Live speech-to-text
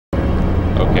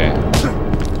Okay.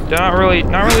 Not really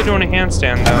doing a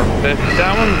handstand though.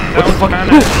 That one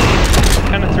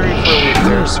kind of threw you for a loop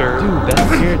there, sir. Dude, that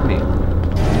scared me.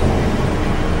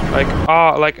 Like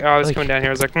I was coming down here.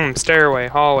 I was like, stairway,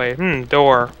 hallway,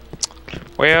 door.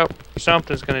 Well,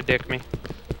 something's gonna dick me.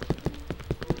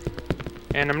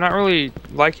 And I'm not really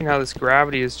liking how this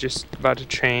gravity is just about to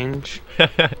change.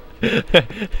 Like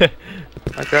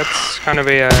that's kind of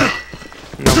a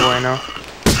no bueno.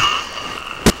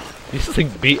 You just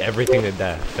like beat everything to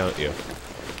death, don't you?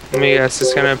 Let me guess,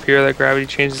 it's gonna appear that gravity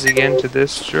changes again to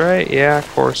this, right? Yeah,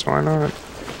 of course, why not?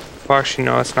 Well, actually,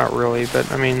 no, it's not really, but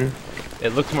I mean... It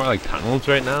looks more like tunnels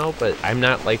right now, but I'm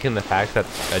not liking the fact that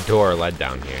a door led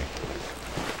down here.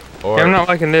 Or yeah, I'm not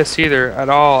liking this either, at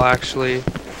all, actually.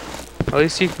 At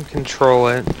least you can control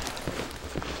it. It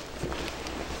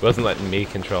wasn't letting me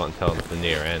control it until the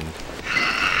near end.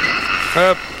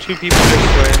 Up, 2 people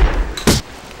this way.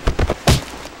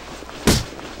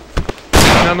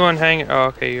 Another one hanging. Oh,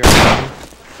 okay, you're on.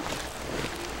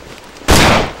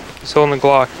 He's holding the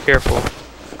Glock. Careful.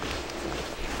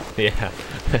 Yeah,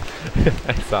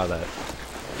 I saw that.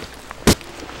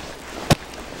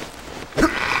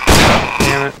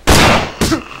 Damn it.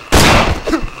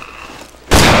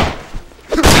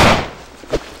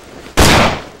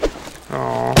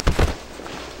 Oh.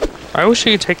 I wish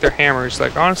you could take their hammers.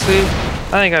 Like, honestly,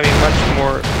 I think I'd be much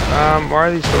more. Why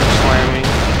are these doors slamming?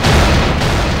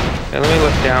 Yeah, let me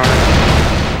look down.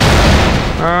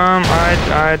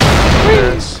 I'd do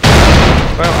this.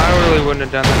 Well, I really wouldn't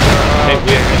have done this. Hey,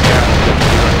 we are gonna get it.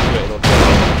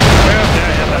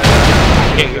 I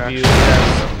can't give you.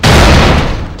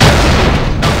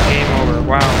 Game over.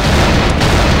 Wow.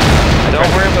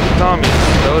 Don't worry about the zombies.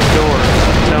 Those doors.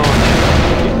 I'm telling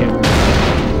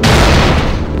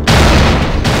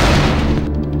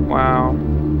you. Wow.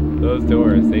 Those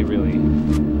doors, they really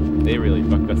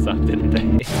fucked us up, didn't they?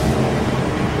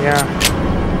 Yeah.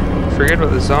 Forget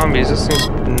about the zombies. This thing's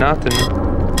nothing.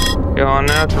 Yo, I'm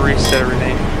gonna have to reset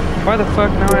everything. Why the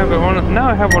fuck now I have now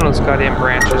I have one of those goddamn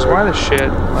branches? Why the shit?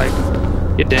 Like,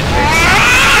 you didn't.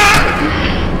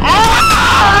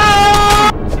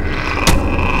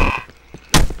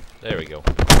 There we go.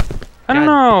 I don't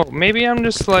know. Maybe I'm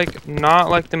just like not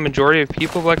like the majority of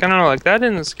people. Like I don't know. Like that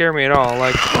didn't scare me at all.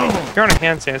 Like you're on a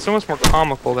handstand. It's almost more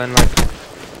comical than like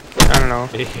I don't know.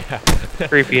 Yeah.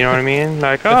 Creepy. You know what I mean?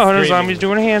 Like oh, there's zombies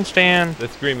doing a handstand. The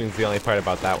screaming's the only part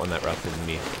about that one that rusted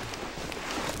me.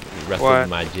 What?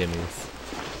 My jimmies.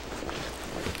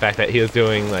 The fact that he was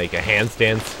doing like a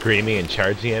handstand, screaming and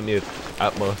charging at me with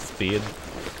utmost speed.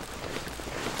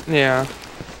 Yeah.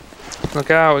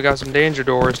 Look out! We got some danger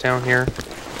doors down here.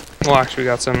 Well, actually, we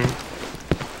got some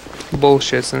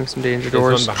bullshits and some danger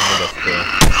doors. There's one behind us too.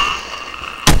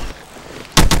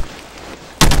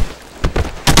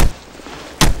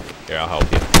 Here, I'll help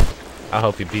you. I'll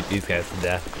help you beat these guys to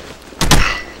death.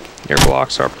 Your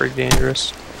blocks are pretty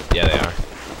dangerous. Yeah, they are.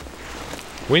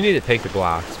 We need to take the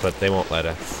blocks, but they won't let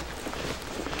us.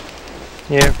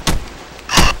 Yeah.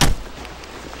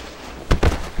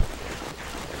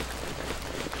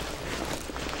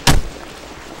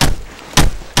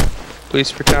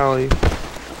 Police brutality.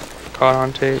 Caught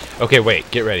on tape. Okay, wait,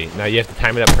 get ready. Now you have to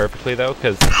time it up perfectly though,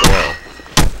 because you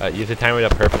have to time it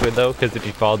up perfectly though, because if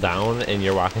you fall down and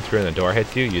you're walking through and the door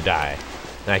hits you, you die.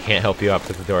 And I can't help you up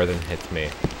because the door then hits me.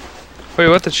 Wait,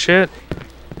 what the shit?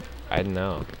 I don't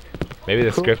know. Maybe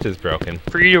the script is broken.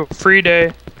 Free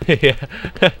day. Yeah.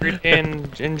 Free day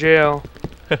in jail.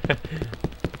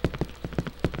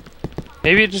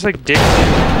 Maybe it just like digs in.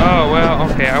 Oh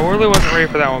well, okay. I really wasn't ready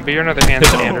for that one, but you're another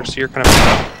handstander, so you're kind of.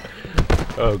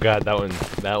 Oh god, that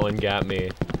one got me.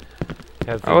 It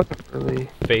has I wasn't really.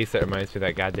 Face that reminds me of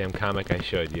that goddamn comic I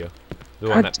showed you. The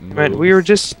one that moves. Man, we were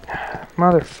just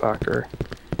motherfucker.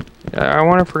 I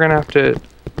wonder if we're gonna have to.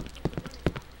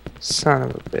 Son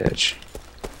of a bitch.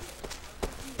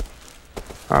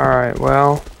 Alright,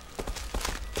 well.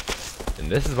 And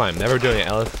this is why I'm never doing an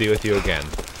LSD with you again.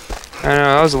 I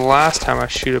know, that was the last time I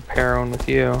shoot a heroin with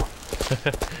you.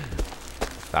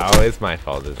 It's always my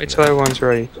fault, isn't it? Wait till everyone's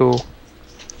ready. Cool.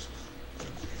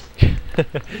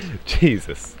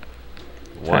 Jesus.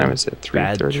 What time is it? 3:30?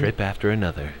 Bad trip after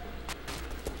another.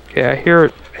 Okay, I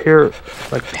hear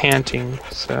like panting,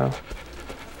 so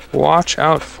watch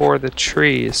out for the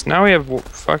trees. Now we have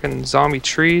fucking zombie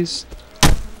trees.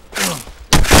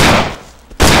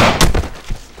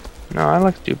 No, I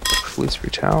like to do police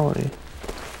brutality.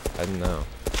 I don't know.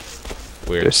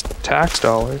 Weird. Just tax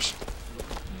dollars.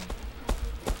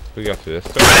 We go through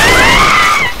this door.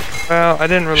 Well, I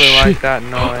didn't really like that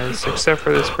noise, except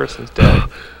for this person's dead.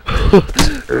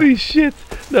 Holy shit!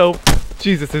 No,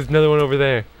 Jesus, there's another one over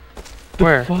there. The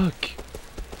Where? fuck?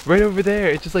 Right over there.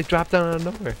 It just like dropped down out of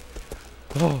nowhere.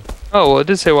 Oh. Oh, well, it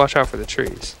did say watch out for the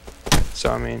trees.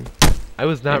 So, I mean... I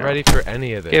was not ready for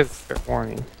any of this. Give fair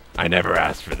warning. I never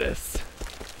asked for this.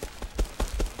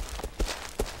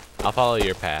 I'll follow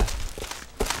your path.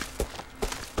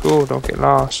 Cool, don't get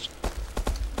lost.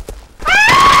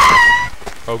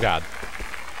 Oh god.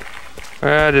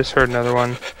 I just heard another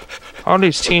one. All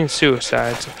these teen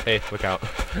suicides. Hey, look out.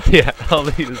 Yeah, all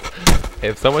these. They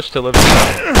have so much to live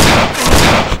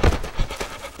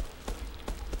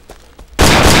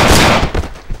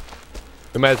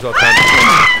we might as well time.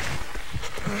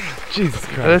 Jesus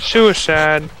Christ. Another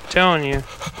suicide. I'm telling you.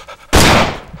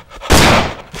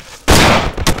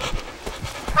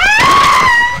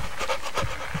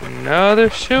 Another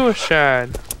suicide.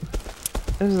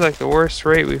 This is like the worst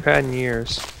rate we've had in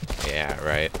years. Yeah,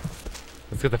 right.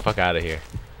 Let's get the fuck out of here.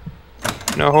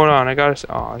 No, hold on. I gotta.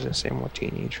 Oh, I was gonna say more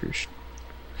teenagers.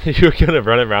 You were gonna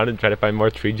run around and try to find more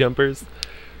tree jumpers?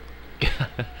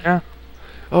 Yeah.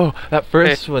 Oh, that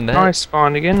first one. That. I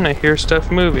spawned again and I hear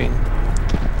stuff moving.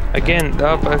 Again.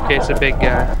 Oh, okay, it's a big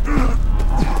guy.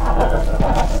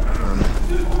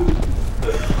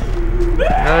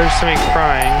 Now there's somebody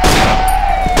crying.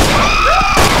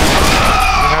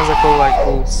 It has like little,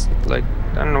 like,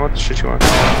 I don't know what the shit you want to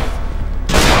call it.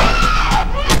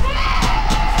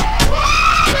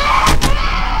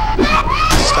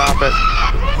 Stop it.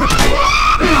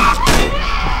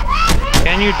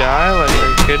 Can you die? Like, are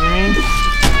you kidding me?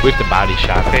 We have to body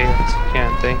shot. Okay, yes, you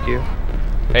can. Thank you.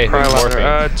 Hey, there's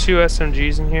morphine. 2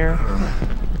 SMGs in here.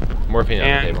 Morphine on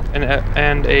the table.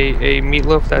 And a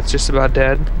meatloaf that's just about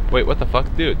dead. Wait, what the fuck,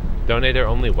 dude? Donator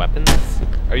only weapons?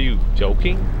 Are you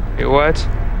joking? Wait, what?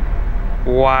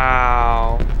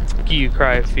 Wow. You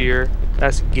cry of fear.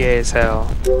 That's gay as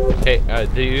hell. Hey,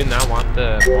 do you not want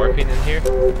the morphine in here?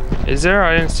 Is there?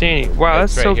 I didn't see any. Wow,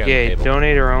 that's Right so here on the gay. table.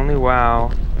 Donator only.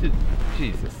 Wow. Dude,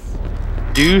 Jesus.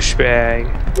 Douchebag.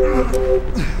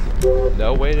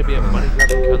 No way to be a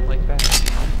money-grubbing cunt like that.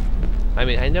 I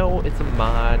mean, I know it's a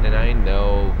mod, and I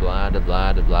know blah da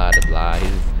blah da blah da blah.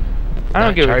 He's I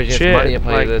don't give a charging us shit. money to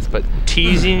play Like, this, but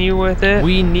teasing you with it.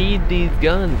 we need these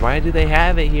guns. Why do they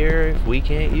have it here if we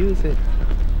can't use it?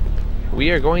 We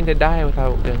are going to die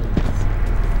without guns.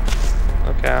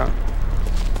 Look out.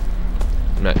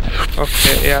 I'm not.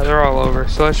 Okay, yeah, they're all over.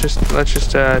 So let's just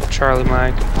Charlie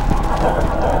Mike.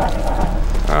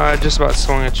 I just about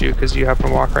swung at you because you happened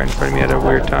to walk right in front of me at a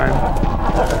weird time.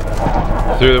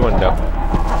 Through the window.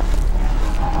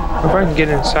 If I can get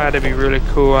inside, it'd be really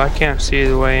cool. I can't see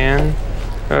the way in.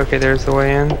 Okay, there's the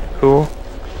way in. Cool.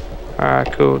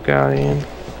 Alright, cool. Got in.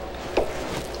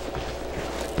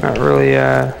 Not really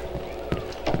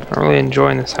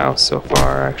enjoying this house so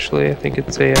far, actually. I think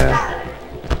it's a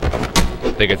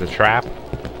Think it's a trap?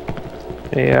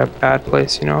 bad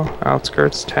place, you know,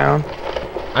 outskirts of town.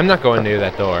 I'm not going near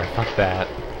that door. Fuck that.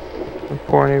 A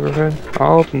poor neighborhood.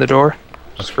 I'll open the door.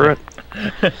 Screw it.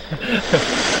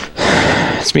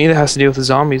 It's me that has to deal with the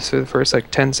zombies for the first like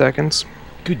 10 seconds.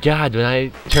 Good God, when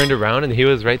I turned around and he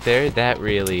was right there, that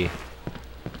really...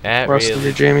 Rustled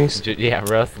your jammies. Yeah,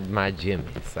 rustled my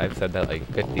jimmies. I've said that like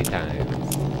 50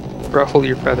 times. Ruffle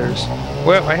your feathers.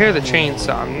 Well, I hear the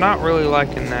chainsaw. I'm not really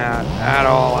liking that at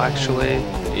all, actually.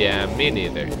 Yeah, me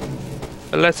neither.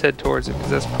 But let's head towards it, because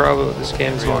that's probably what this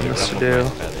game's wanting us to do.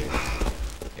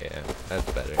 Yeah, that's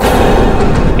better.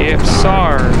 Yep,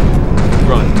 SAR.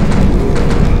 Run.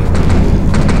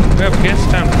 Well, I guess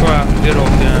it's time to pull out the good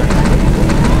old gun.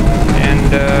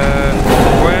 And,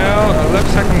 well, it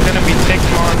looks like I'm going to be taking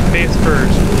him on face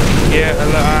first. Yeah,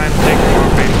 I'm taking him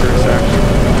on face first, actually.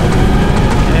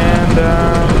 And,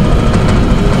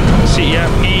 see, yeah,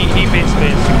 he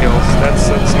basically insta-kills. That's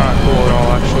not cool at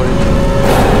all, actually.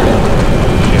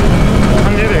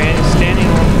 On the other hand, he's standing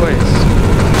in one place.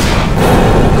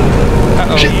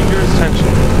 Uh-oh, he drew his attention.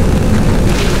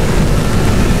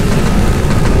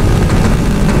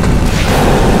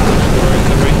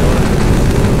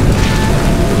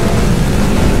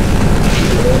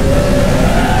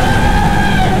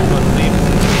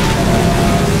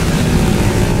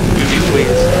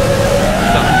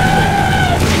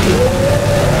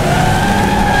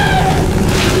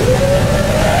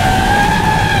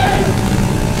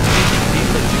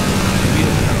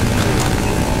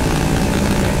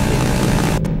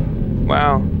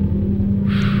 Wow.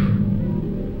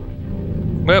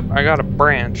 Well, I got a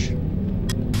branch.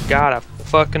 Got a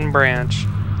fucking branch.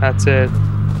 That's it.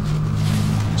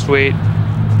 Sweet.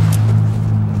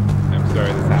 I'm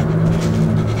sorry this happened.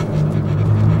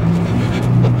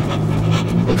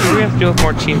 Do we have to deal with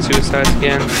more teen suicides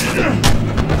again?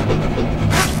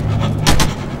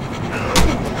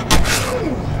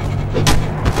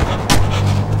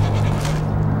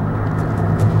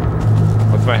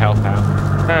 my health now.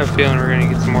 I have a feeling we're gonna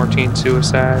get some more teen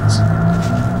suicides.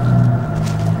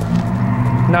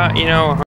 Not, you know,